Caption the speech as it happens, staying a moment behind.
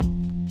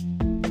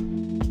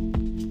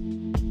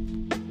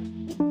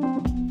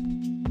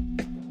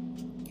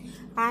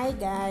Hi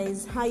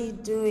guys, how you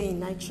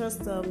doing? I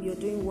trust you're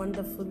doing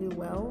wonderfully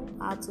well.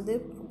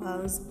 Today's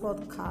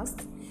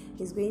podcast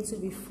is going to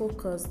be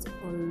focused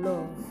on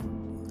love,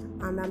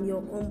 and I'm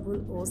your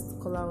humble host,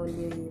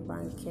 Kolaole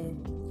Banke.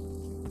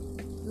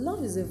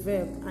 Love is a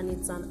verb and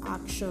it's an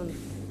action.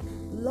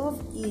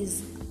 Love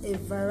is a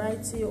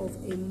variety of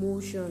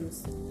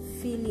emotions,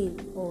 feeling,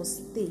 or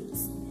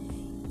states.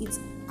 It's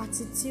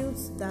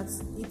attitudes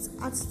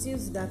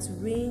that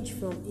range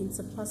from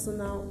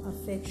interpersonal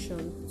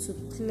affection to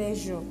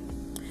pleasure.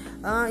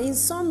 In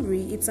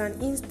summary, it's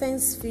an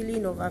intense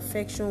feeling of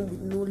affection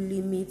with no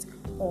limit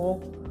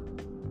or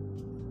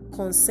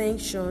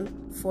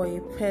concession for a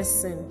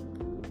person.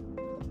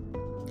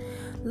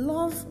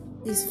 Love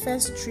is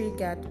first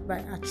triggered by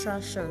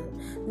attraction.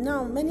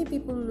 Now, many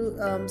people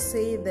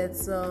say that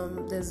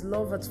there's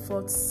love at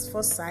first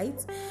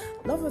sight.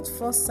 Love at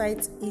first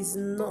sight is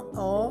not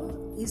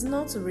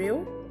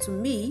real to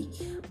me,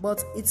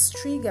 but it's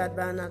triggered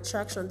by an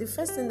attraction. The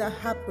first thing that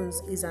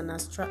happens is an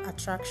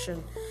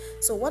attraction.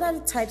 So, what are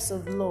the types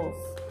of love?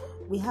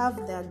 We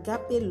have the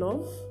agape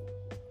love,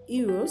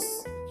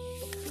 eros,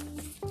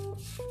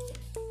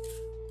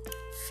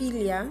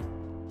 philia,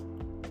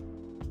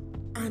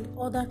 and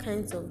other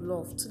kinds of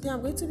love. Today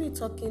I'm going to be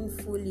talking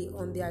fully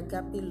on the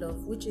agape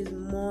love, which is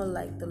more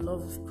like the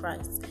love of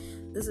Christ.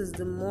 This is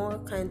the more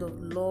kind of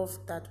love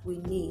that we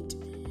need,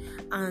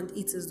 and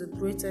it is the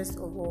greatest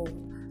of all.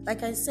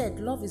 Like I said,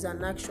 love is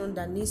an action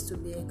that needs to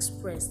be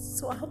expressed.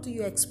 So how do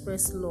you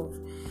express love?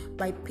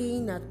 By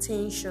paying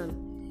attention.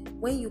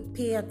 When you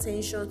pay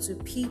attention to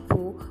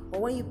people,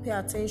 or when you pay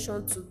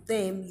attention to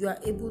them, you are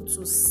able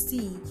to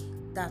see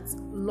that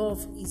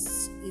love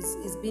is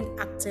being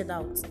acted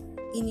out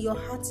in your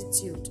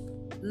attitude.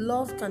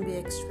 Love can be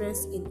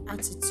expressed in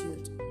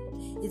attitude.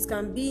 It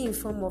can be in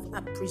form of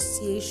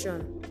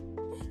appreciation.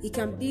 It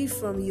can be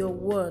from your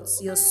words,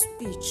 your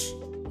speech.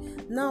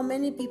 Now,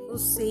 many people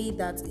say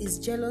that is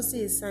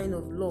jealousy a sign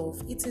of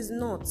love? It is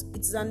not.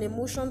 It's an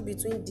emotion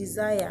between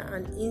desire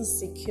and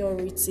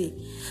insecurity.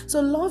 So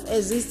love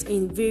exists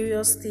in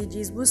various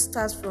stages, which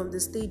starts from the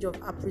stage of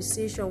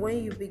appreciation,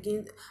 when you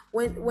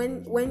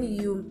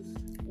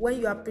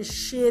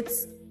appreciate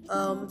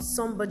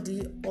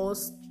somebody or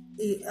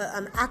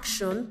an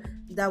action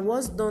that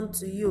was done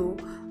to you.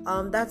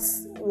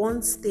 That's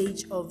one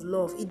stage of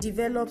love. It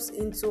develops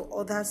into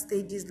other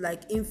stages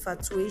like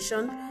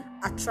infatuation,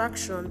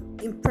 attraction,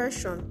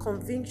 impression,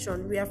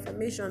 conviction,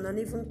 reaffirmation, and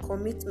even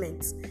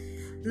commitment.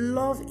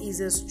 Love is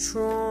a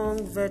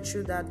strong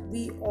virtue that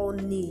we all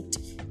need.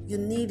 You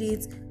need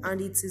it, and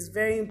it is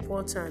very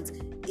important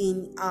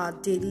in our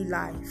daily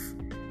life.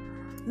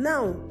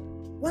 Now,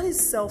 what is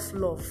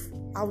self-love?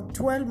 I'll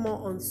dwell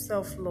more on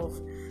self-love.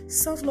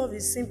 Self-love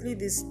is simply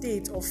the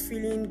state of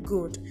feeling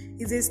good.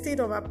 It's a state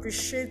of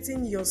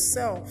appreciating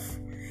yourself.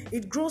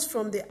 It grows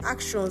from the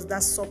actions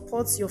that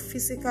supports your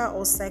physical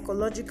or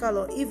psychological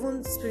or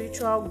even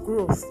spiritual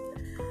growth.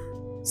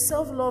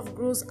 Self-love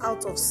grows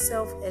out of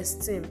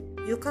self-esteem.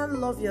 You can't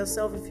love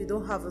yourself if you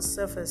don't have a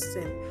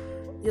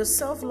self-esteem. Your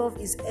self-love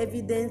is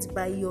evidenced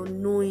by your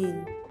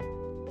knowing.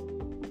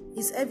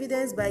 It's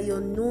evidenced by your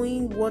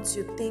knowing what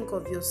you think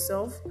of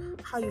yourself,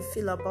 how you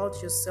feel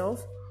about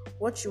yourself,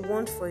 what you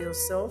want for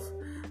yourself,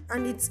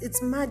 and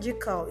it's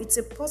magical. It's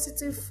a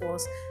positive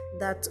force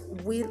that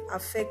will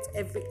affect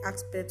every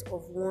aspect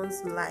of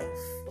one's life.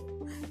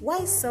 Why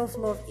is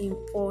self-love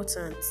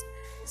important?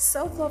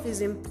 Self-love is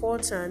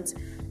important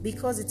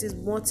because it is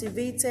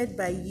motivated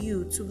by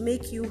you to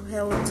make you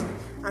healthy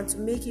and to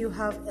make you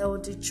have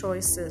healthy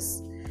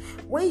choices.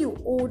 When you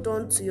hold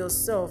on to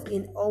yourself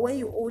when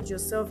you hold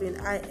yourself in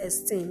high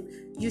esteem,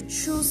 you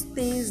choose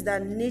things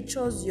that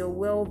nurtures your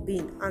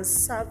well-being and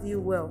serve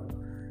you well.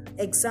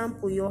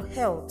 Example, your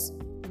health,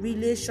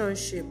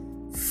 relationship,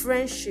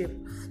 friendship.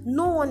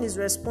 No one is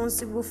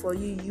responsible for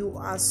you. You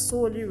are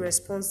solely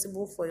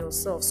responsible for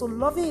yourself. So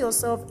loving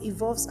yourself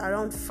evolves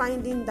around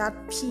finding that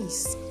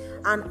peace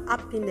and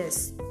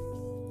happiness.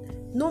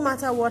 No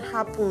matter what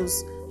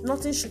happens,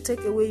 nothing should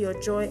take away your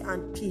joy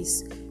and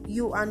peace.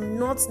 You are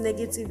not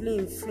negatively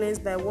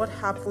influenced by what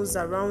happens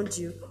around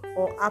you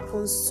or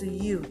happens to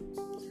you.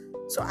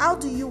 So how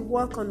do you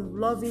work on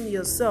loving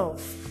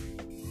yourself?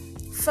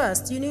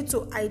 First, you need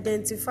to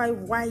identify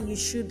why you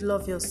should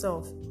love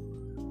yourself.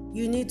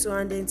 You need to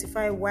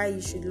identify why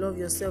you should love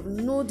yourself.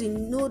 Know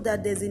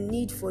that there's a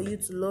need for you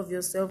to love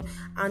yourself,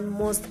 and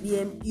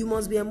you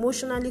must be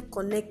emotionally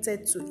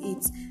connected to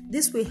it.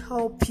 This will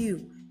help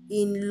you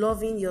in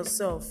loving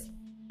yourself.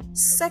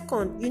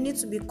 Second, you need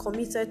to be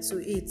committed to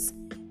it.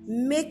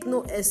 Make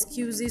no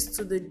excuses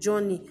to the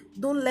journey.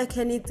 Don't let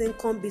anything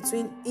come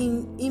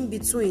in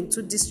between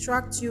to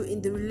distract you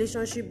in the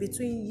relationship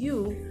between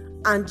you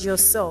and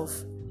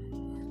yourself.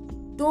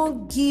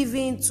 Don't give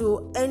in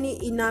to any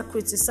inner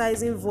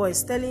criticizing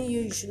voice telling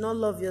you should not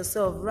love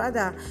yourself.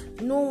 Rather,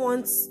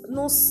 don't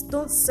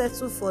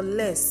settle for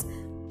less.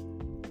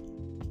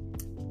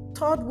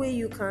 Third way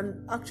you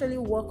can actually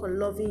work on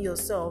loving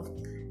yourself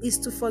is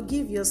to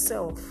forgive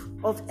yourself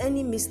of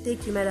any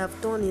mistake you might have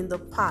done in the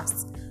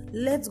past.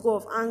 Let go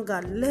of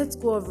anger. Let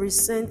go of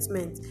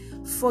resentment.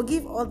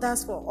 Forgive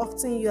others for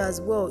hurting you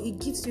as well. It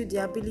gives you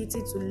the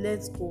ability to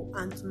let go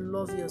and to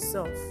love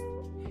yourself.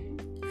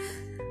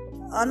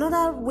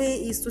 Another way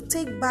is to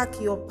take back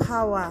your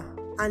power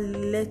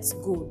and let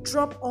go.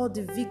 Drop all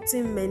the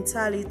victim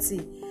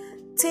mentality.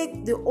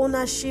 Take the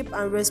ownership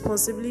and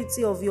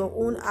responsibility of your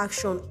own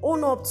action.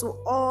 Own up to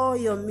all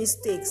your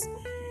mistakes.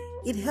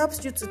 It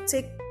helps you to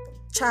take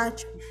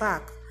charge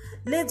back.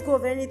 Let go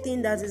of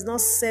anything that is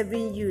not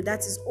serving you, that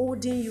is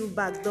holding you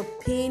back. The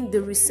pain,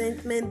 the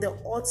resentment, the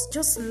hurt,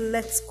 just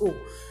let go.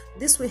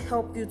 This will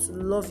help you to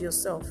love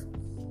yourself.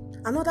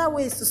 Another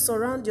way is to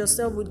surround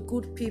yourself with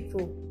good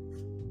people.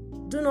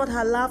 Do not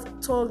allow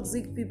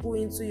toxic people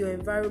into your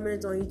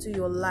environment or into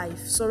your life.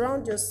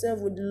 Surround yourself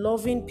with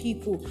loving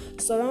people.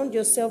 Surround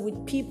yourself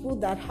with people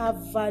that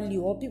have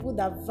value or people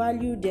that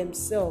value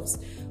themselves.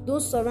 Don't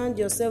surround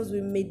yourselves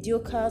with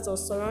mediocres or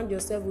surround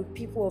yourself with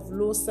people of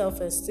low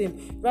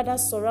self-esteem. Rather,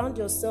 surround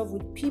yourself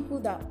with people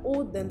that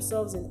hold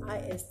themselves in high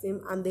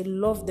esteem and they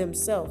love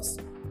themselves.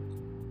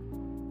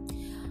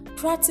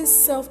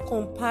 Practice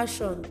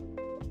self-compassion.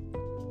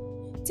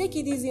 Take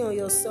it easy on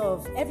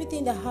yourself.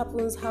 Everything that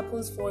happens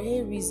for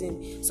a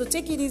reason. So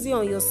take it easy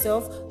on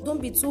yourself. Don't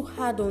be too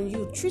hard on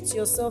you. Treat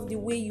yourself the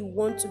way you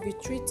want to be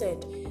treated.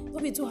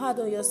 Don't be too hard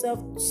on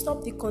yourself.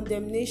 Stop the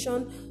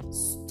condemnation.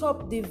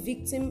 Stop the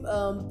victim,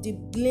 the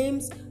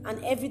blames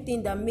and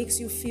everything that makes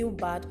you feel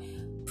bad.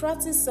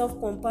 Practice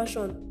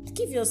self-compassion.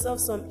 Give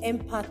yourself some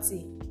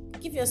empathy.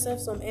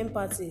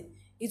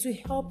 It will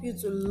help you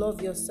to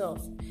love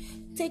yourself.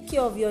 Take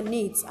care of your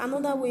needs.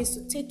 Another way is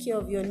to take care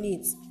of your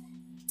needs.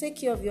 Take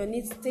care of your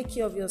needs, take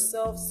care of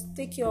yourselves,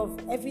 take care of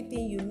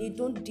everything you need.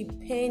 Don't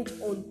depend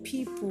on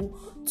people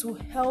to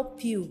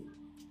help you.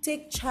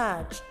 Take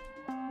charge.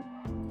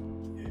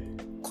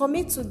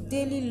 Commit to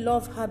daily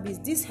love habits.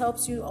 This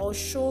helps you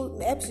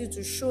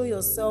to show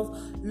yourself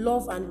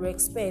love and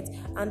respect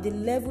and the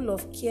level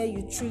of care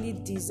you truly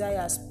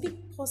desire. Speak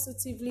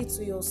positively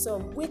to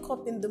yourself. Wake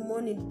up in the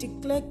morning,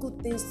 declare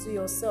good things to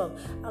yourself.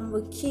 I'm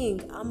a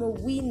king, I'm a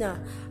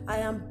winner, I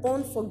am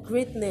born for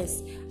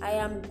greatness. I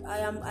am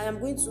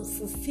going to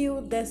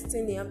fulfill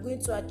destiny. I'm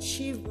going to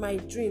achieve my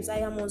dreams. I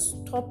am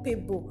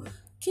unstoppable.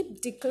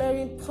 Keep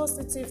declaring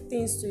positive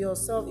things to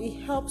yourself.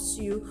 It helps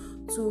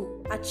you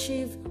to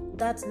achieve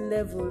that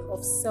level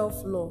of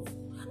self-love.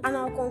 And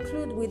I'll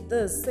conclude with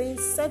this, saying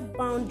set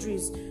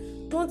boundaries.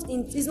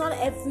 It's not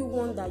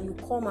everyone that you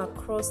come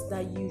across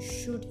that you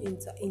should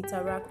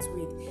interact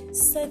with.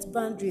 Set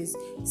boundaries.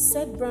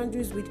 Set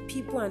boundaries with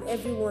people and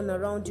everyone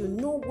around you.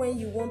 Know when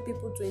you want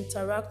people to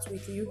interact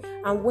with you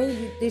and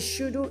when they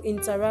shouldn't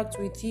interact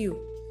with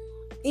you.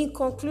 In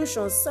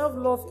conclusion,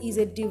 self-love is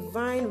a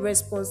divine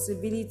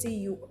responsibility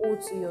you owe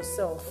to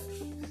yourself.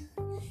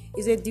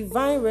 It's a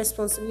divine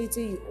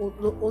responsibility you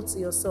owe to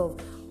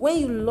yourself. When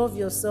you love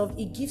yourself,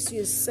 it gives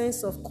you a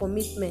sense of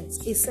commitment,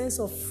 a sense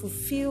of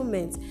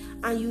fulfillment,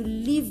 and you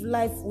live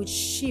life with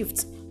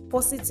shift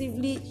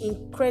positively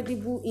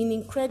in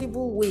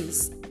incredible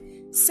ways.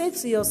 Say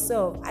to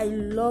yourself, I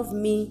love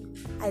me,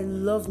 I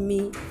love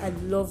me, I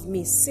love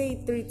me. Say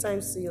it 3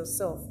 times to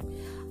yourself.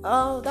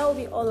 That will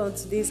be all on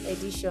today's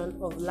edition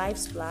of Life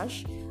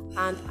Splash,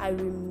 and I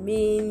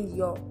remain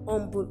your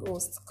humble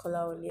host,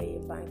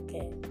 Kolaole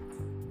Banke.